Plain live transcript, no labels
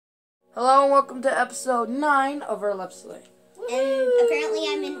Hello and welcome to episode 9 of our Let's Play. And apparently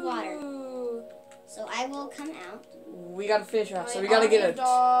I'm in water. So I will come out. We gotta finish our house, so we have to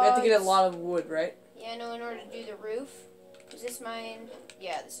get a lot of wood, right? Yeah, no, in order to do the roof. Is this mine?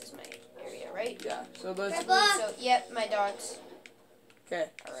 Yeah, this is my area, right? Yeah, so let's... Yep, my dogs. Okay.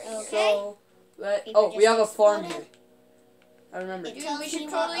 Alright. So, we have a farm here. I remember. Dude, we should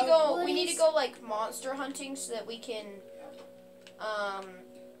totally go, we need to go, like, monster hunting so that we can,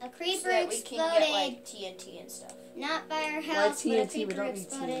 a creeper so that we exploded. can get, like, TNT and stuff. Not by our house, Why TNT? but a creeper We don't need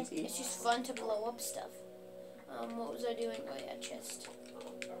exploded. TNT. It's just fun to blow up stuff. What was I doing? Oh, yeah, chest.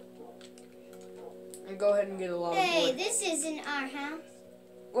 And go ahead and get a lot of Hey, wood. this isn't our house.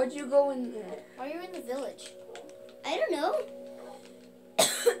 What'd you go in there? Why are you in the village? I don't know.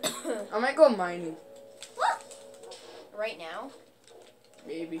 I might go mining. What? Right now?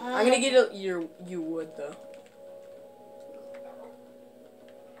 Maybe. I'm gonna get you wood, though.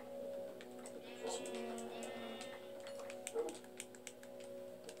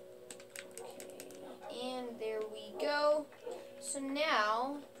 And there we go. So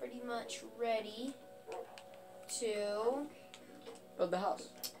now, pretty much ready to Build the house.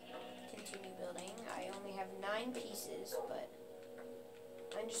 continue building. I only have 9 pieces, but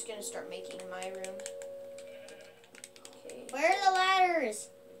I'm just gonna start making my room. Okay. Where are the ladders?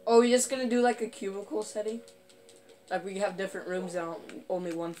 Oh, we're just gonna do like a cubicle setting? Like we have different rooms on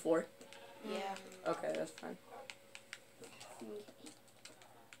only one floor? Yeah. Okay, that's fine.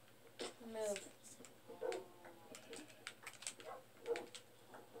 Move.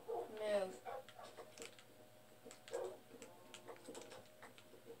 Move.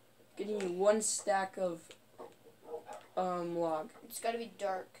 Getting you 1 stack of log. It's gotta be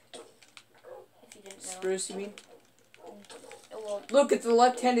dark. If you didn't know. Spruce, you mean? It will. Look, it's a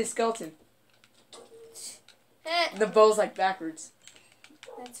left-handed skeleton. The bow's like backwards.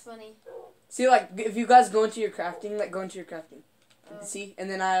 That's funny. See, like, if you guys go into your crafting, like, go into your crafting. Oh. See? And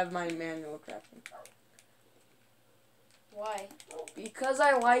then I have my manual crafting. Why? Because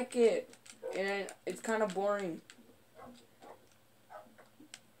I like it. And it's kind of boring.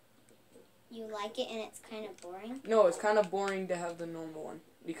 You like it and it's kind of boring? No, it's kind of boring to have the normal one.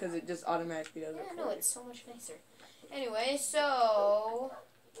 Because it just automatically does it. Yeah, no, it's so much nicer. Anyway, so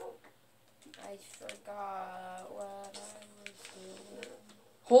I forgot what I was doing.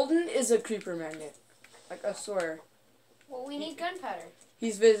 Holden is a creeper magnet. Like, I swear. Well, we need gunpowder.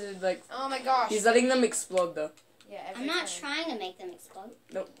 He's visited, like... Oh my gosh. He's letting them explode, though. Yeah, I'm not trying to make them explode.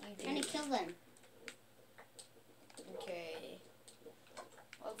 Nope. I'm trying to kill them. Okay.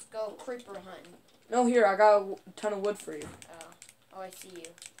 Let's go creeper hunting. No, here, I got a ton of wood for you. Oh, I see you.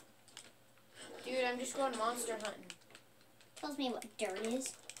 Dude, I'm just going monster hunting. Tells me what dirt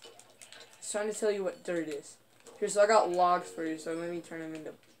is. He's trying to tell you what dirt is. Here, so I got logs for you, so let me turn them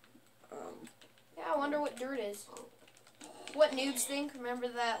into... Yeah, I wonder what dirt is. What noobs think? Remember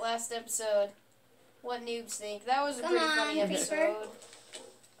that last episode? What noobs think? That was a pretty funny Come on, episode. creeper.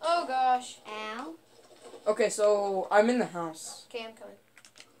 Oh gosh. Ow. Okay, so I'm in the house. Okay, I'm coming.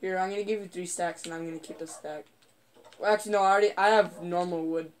 Here, I'm gonna give you 3 stacks, and I'm gonna keep a stack. Well, actually, no, I have normal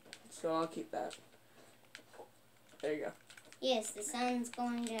wood, so I'll keep that. There you go. Yes, the sun's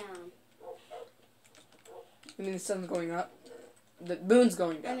going down. You mean the sun's going up? The moon's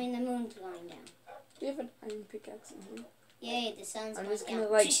going down. I mean, the moon's going down. Do you have an iron pickaxe in here? Yay, the sun's I'm going just down. gonna,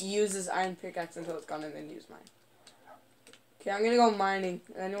 like, use this iron pickaxe until it's gone and then use mine. Okay, I'm gonna go mining.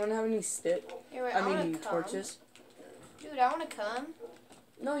 Anyone have any stick? Here, wait, I wanna mean, come. torches? Dude, I wanna come.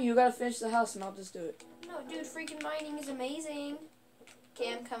 No, you gotta finish the house and I'll just do it. No, dude, freaking mining is amazing.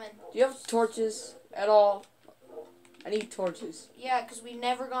 Okay, I'm coming. Do you have torches at all? I need torches. Yeah, because we've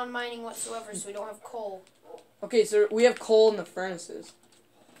never gone mining whatsoever, so we don't have coal. Okay, so we have coal in the furnaces.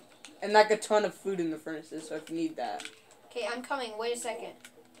 And like a ton of food in the furnaces, so if you need that. Okay, I'm coming. Wait a second.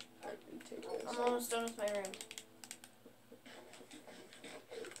 Take this. I'm almost done with my room.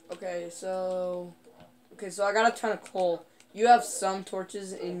 Okay, so I got a ton of coal. You have some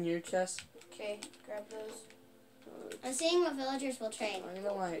torches in your chest. Okay, grab those. I'm seeing what villagers will trade. I'm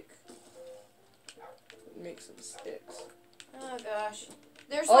gonna like make some sticks. Oh gosh.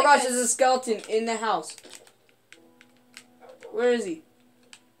 There's Oh like gosh, there's a skeleton in the house. Where is he?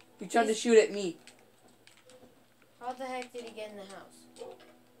 He tried to shoot at me. How the heck did he get in the house?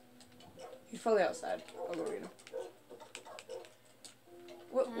 He's probably outside. I'll go read him.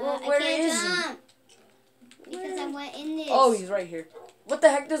 Where I can't is jump. Because I went in this. Oh, he's right here. What the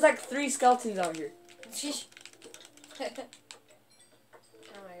heck? There's like 3 skeletons out here. Oh my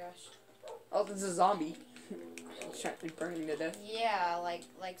gosh. Oh, this is a zombie. He's trying to be burning to death. Yeah, like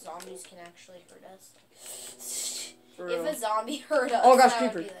zombies can actually hurt us. For If real. a zombie hurt us, Oh gosh, that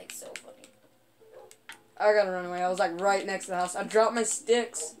creeper. would be like so funny. I gotta run away. I was like right next to the house. I dropped my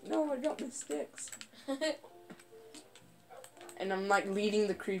sticks. No, I dropped my sticks. And I'm like leading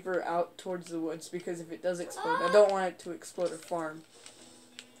the creeper out towards the woods because if it does explode, I don't want it to explode a farm.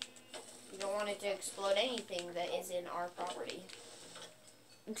 You don't want it to explode anything that is in our property.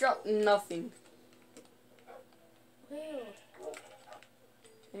 Drop nothing. Ew.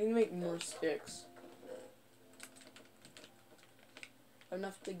 I need to make more sticks.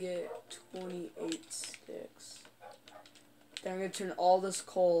 Enough to get 28 sticks. Then I'm gonna turn all this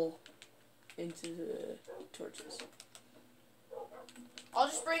coal into the torches. I'll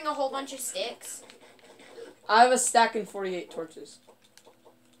just bring a whole bunch of sticks. I have a stack and 48 torches.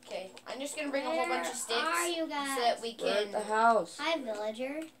 Okay, I'm just gonna bring a whole bunch of sticks Where are you guys? so that we We're can. at the house. Hi,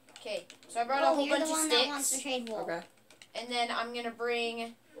 villager. Okay, so I brought a whole you're bunch the of one that wants to sticks, trade wool. Okay. and then I'm gonna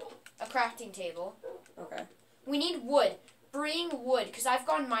bring a crafting table. Okay. We need wood. Bring wood, because I've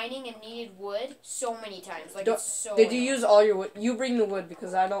gone mining and needed wood so many times. Like, Don't- it's so Did you annoying. use all your wood? You bring the wood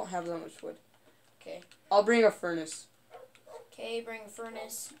because I don't have that much wood. Okay. I'll bring a furnace. Okay, bring a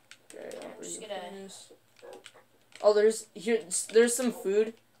furnace. Okay, I'll I'm bring just a gonna- furnace. Oh, there's some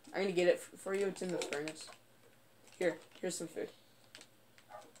food. I'm gonna get it for you. It's in the furnace. Here's some food.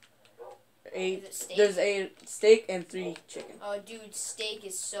 Is it steak? There's a steak and 3 chicken. Oh, dude, steak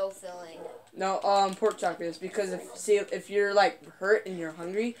is so filling. No, pork chop is because if you're like hurt and you're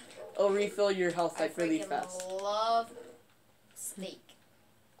hungry, it'll refill your health like I really freaking fast. love steak.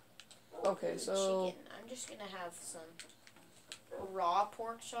 Okay, so Chicken. I'm just gonna have some raw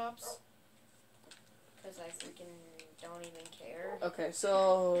pork chops. Because I freaking don't even care. okay,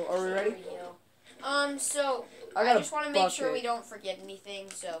 so are we ready? There we go. So I I got just a want to make bucket. sure we don't forget anything.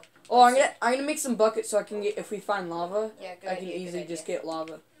 So Oh, I'm gonna make some buckets so I can get if we find lava, yeah, good I can idea, good easily idea. just get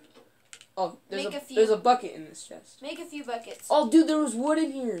lava. Oh, Make a few. there's a bucket in this chest. Make a few buckets. Oh, dude, there was wood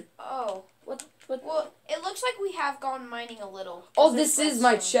in here. Oh. What? Well, it looks like we have gone mining a little. Oh, 'Cause this it's is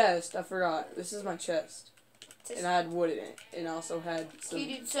my redstone. chest. I forgot. This is my chest, and I had wood in it, and I also had some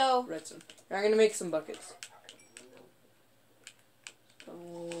Okay, dude, so redstone. And I'm gonna make some buckets. So,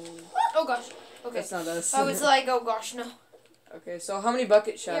 oh gosh. Okay. that's not us. I was like, oh gosh, no. Okay, so how many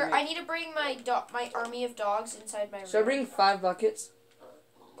buckets should Here, I I make? need to bring my army of dogs inside my room. Should I bring 5 buckets?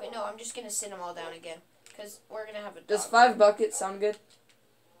 Wait, no, I'm just gonna sit them all down again, cause we're gonna have a dog. Does 5 buckets sound good?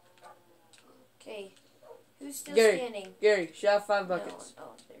 Okay. Who's still Gary. standing? Gary, should I have 5 buckets? No.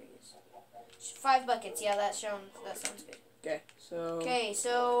 Oh, there he is. 5 buckets. Yeah, that sounds good. Okay, so Okay,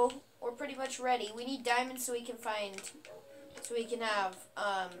 so we're pretty much ready. We need diamonds so we can have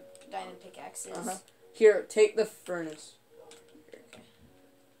diamond pickaxes. here, take the furnace.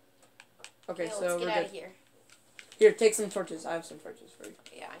 Okay, Okay, so let's we're get out good. of here. Here, take some torches. I have some torches for you.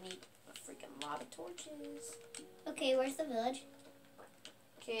 Yeah, I need a freaking lot of torches. Okay, where's the village?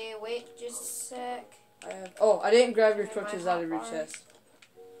 Okay, wait just a sec. I didn't grab your Am I torches out of your hot bar? chest.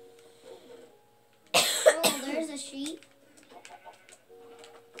 Oh, there's a sheep.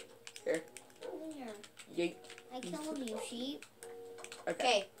 Here. Where? Yeet. I killed you, sheep. Okay,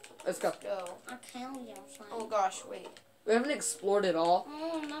 Okay, let's go. go. I killed you, son. Oh gosh, wait. We haven't explored it all.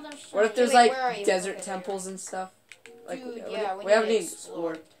 Oh, another sheep. What if there's Wait, like where are you? desert Okay, temples and stuff? Like, Dude, we yeah, we haven't need to even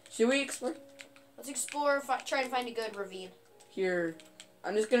explore. explored. Should we explore? Let's explore, try and find a good ravine. Here,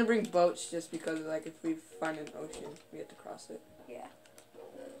 I'm just gonna bring boats just because, like, if we find an ocean, we have to cross it. Yeah.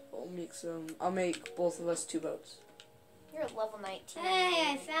 I'll make both of us 2 boats. You're at level 19.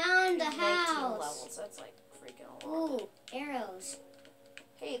 Hey, I found a 19 house. levels, that's like freaking a lot. Ooh, arrows.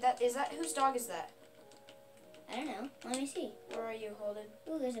 Hey, whose dog is that? I don't know. Let me see. Where are you, Holden?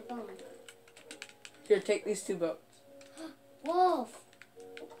 Ooh, there's a bone. Here, take these 2 boats. Wolf.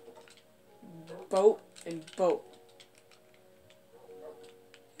 Boat and boat.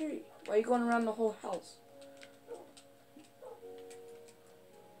 Here, why are you going around the whole house?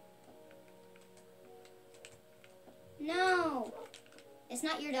 No. It's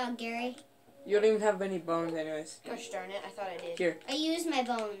not your dog, Gary. You don't even have any bones anyways. Gosh darn it, I thought I did. Here, I used my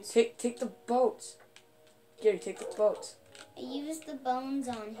bones. take the boats. Gary, take the boats. I used the bones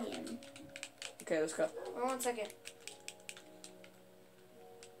on him. Okay, let's go. Wait 1 second.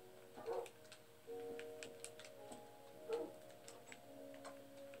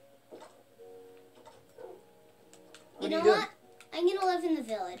 You What know are you doing? what? I'm gonna live in the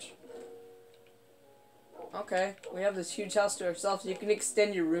village. Okay, we have this huge house to ourselves. You can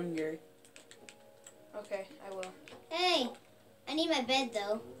extend your room, Gary. Okay, I will. Hey, I need my bed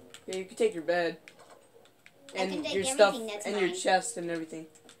though. Yeah, you can take your bed. I And can take your stuff everything that's and your mine. chest and everything.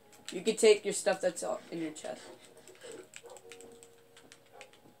 You can take your stuff that's in your chest.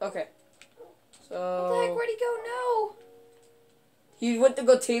 Okay. What the heck? So Where'd he go? No! he went to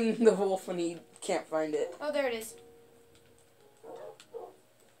go tame the wolf and he can't find it. Oh, there it is.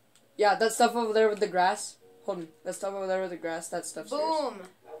 Yeah, that stuff over there with the grass. Hold on. That stuff over there with the grass, that stuff's yours. Boom.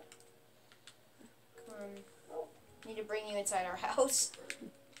 Come on. Need to bring you inside our house.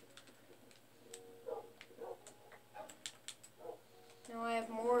 Now I have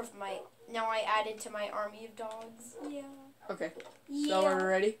more of my... Now I added to my army of dogs. Yeah. Okay. Yeah. So are we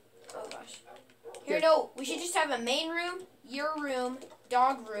ready? Oh, gosh. Here, no. We should just have a main room, your room,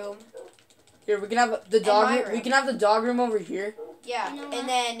 dog room. Here, we can have the dog my room. room. We can have the dog room over here. Yeah, You know and what?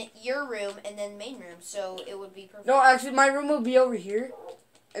 then your room, and then main room. So it would be perfect. No, actually, my room will be over here.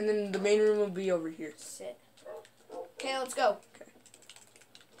 And then the main room will be over here. Sit. Okay, let's go. Okay.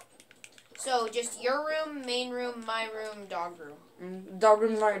 So just your room, main room, my room, dog room. Dog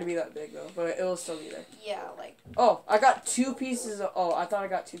room's not going to be that big, though. But it will still be there. Yeah, like... Oh, I got 2 pieces of... Oh, I thought I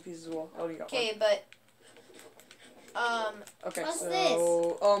got 2 pieces of wool. I only got 1. Okay, but... Okay, What's so...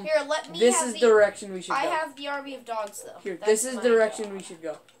 this? Here, let me this have is the... direction we should I go. have the army of dogs, though. Here, That's this is my direction dog. we should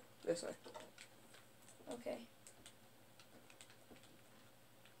go. This way. Okay.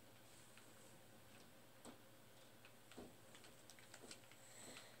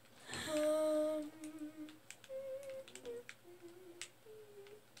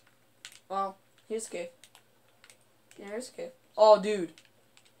 Well, here's a cave. Yeah, here's a cave. Oh, dude.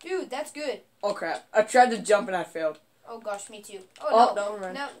 Dude, that's good. Oh, crap. I tried to jump and I failed. Oh gosh, me too. Oh, Oh, no,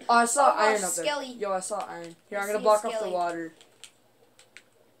 run. no. Oh, I saw Oh, iron gosh, up there. Skelly. Yo, I saw iron. Here, I I'm going to see block off the Skelly. water.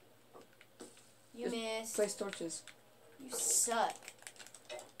 You Just missed. Place torches. You suck.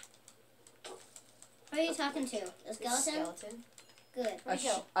 Who are you talking to? The The skeleton? skeleton. Good. Where'd he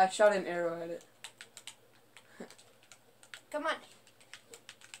go? I shot an arrow at it. Come on.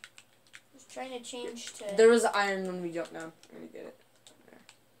 Just trying to change to... There was iron when we jumped down. I'm going to get it.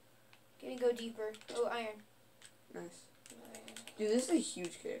 Gonna go deeper. Oh, iron. Nice. Dude, this is a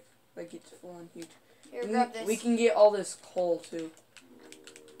huge cave. Like, it's full on huge. Here, grab this. We can get all this coal, too.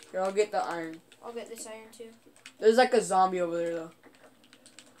 Here, I'll get the iron. I'll get this iron too. There's like a zombie over there, though.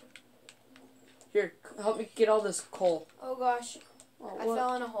 Here, help me get all this coal. Oh gosh. Oh, I what?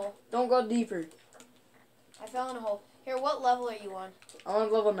 fell in a hole. Don't go deeper. I fell in a hole. Here, what level are you on? I'm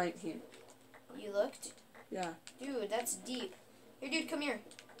on level 19. You looked? Yeah. Dude, that's deep. Here, dude, come here.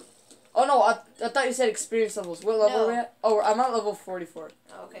 Oh, no, I thought you said experience levels. What level No. are we at? Oh, I'm at level 44.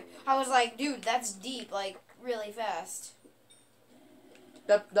 Oh, okay. I was like, dude, that's deep, like, really fast.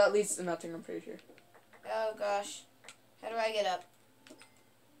 That leads to nothing, I'm pretty sure. Oh gosh. How do I get up?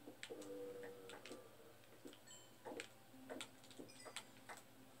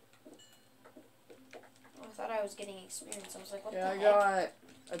 Oh, I thought I was getting experience. I was like, what Yeah, I the heck? got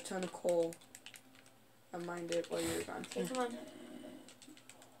a ton of coal. I mined it while you were gone. Okay, come on.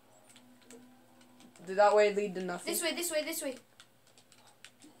 Did that way lead to nothing? This way, this way, this way.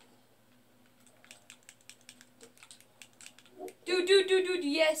 Dude,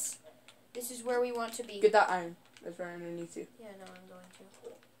 yes. This is where we want to be. Get that iron. That's right underneath you. Yeah, no, I'm going to.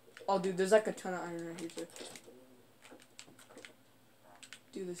 Oh, dude, there's like a ton of iron right here, too.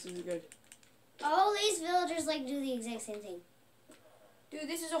 Dude, this is good. All these villagers like do the exact same thing. Dude,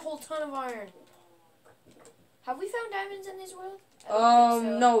 this is a whole ton of iron. Have we found diamonds in this world? I don't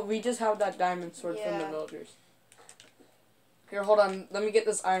think so. No, we just have that diamond sword from the Yeah. villagers. Here, hold on. Let me get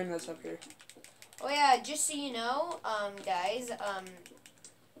this iron that's up here. Oh yeah, just so you know, guys,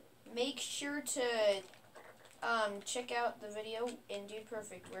 make sure to, check out the video in Dude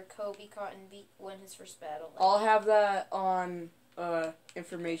Perfect where Kobe Cotton won his first battle. I'll have that on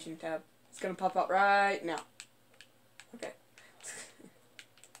information tab. It's gonna pop out right now. Okay.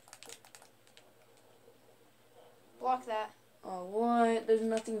 Block that. Oh, what? There's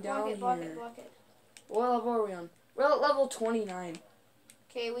nothing down Block here. it, block it. What level are we on? We're at level 29.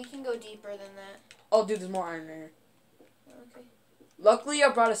 Okay, we can go deeper than that. Oh, dude, there's more iron right here. Okay. Luckily, I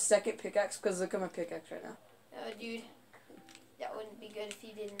brought a second pickaxe because look at my pickaxe right now. Oh, dude. That wouldn't be good if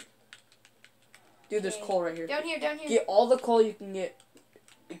you didn't. Dude, there's Okay. coal right here. Down here, down here. Get all the coal you can get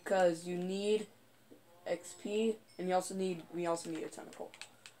because you need XP and we also need a ton of coal.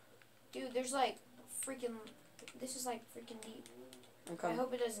 Dude, there's like freaking. This is like freaking deep. I'm I coming.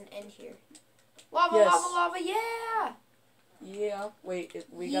 hope it doesn't end here. Lava, Yes. lava, yeah! Yeah. Wait,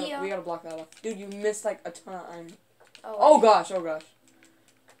 we Yeah. gotta block that off. Dude, you missed like a ton of iron. Oh, Oh gosh, oh gosh.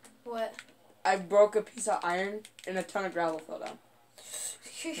 What? I broke a piece of iron and a ton of gravel fell down.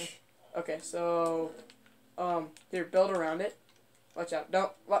 Okay, so here, build around it. Watch out.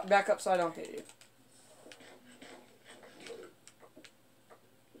 Don't back up so I don't hit you.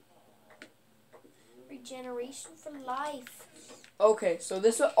 Regeneration for life. Okay, so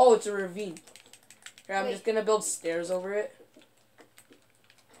this one, oh, it's a ravine. Here, I'm Wait. just gonna build stairs over it.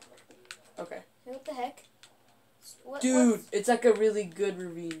 Okay, What the heck? Dude, it's like a really good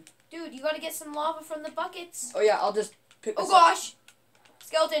ravine. Dude, you gotta get some lava from the buckets. Oh yeah, I'll just pick this Oh gosh!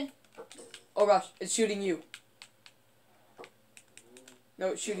 Skeleton. Oh gosh, it's shooting you. No,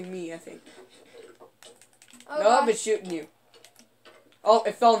 it's shooting me, I think. Oh no, gosh. it's shooting you. Oh,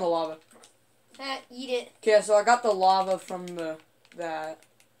 it fell in the lava. Eat it. Okay, so I got the lava from that.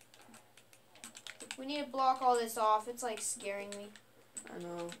 We need to block all this off. It's like scaring me. I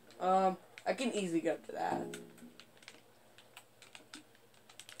know. I can easily get up to that.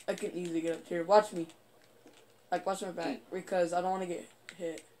 I can easily get up here. Watch me. Like, watch my back. Because I don't want to get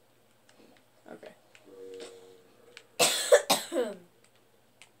hit. Okay.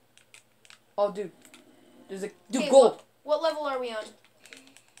 Oh, dude. There's a... Dude, okay, gold! What level are we on?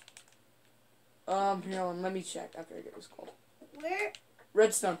 Here, let me check after I get this gold. Where?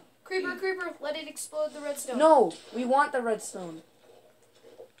 Redstone. Creeper, let it explode the redstone. No! We want the redstone.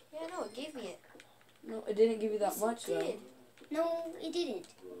 Yeah, no, it gave me it. No, it didn't give you that Yes, much, it though. did. No, it didn't.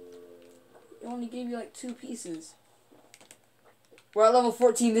 It only gave you like 2 pieces. We're at level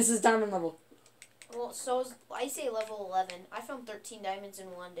 14. This is diamond level. Well, so I say level 11. I found 13 diamonds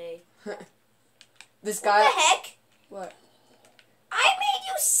in one day. This guy... What the heck? What? I made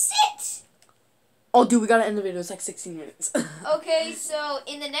you sit! Oh, dude, we gotta end the video. It's like 16 minutes. Okay, so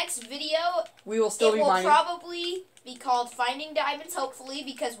in the next video, We will still it be will mining. probably be called Finding Diamonds, hopefully,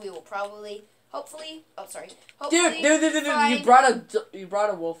 because we will probably, hopefully, Dude, find- you brought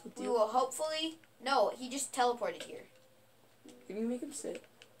a wolf with we you. will hopefully, no, he just teleported here. Can you make him sit?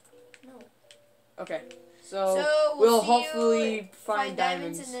 No. Okay. So, So we'll see hopefully you find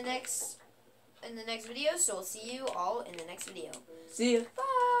diamonds diamonds. in the next video. So we'll see you all in the next video. See ya.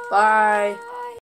 Bye. Bye.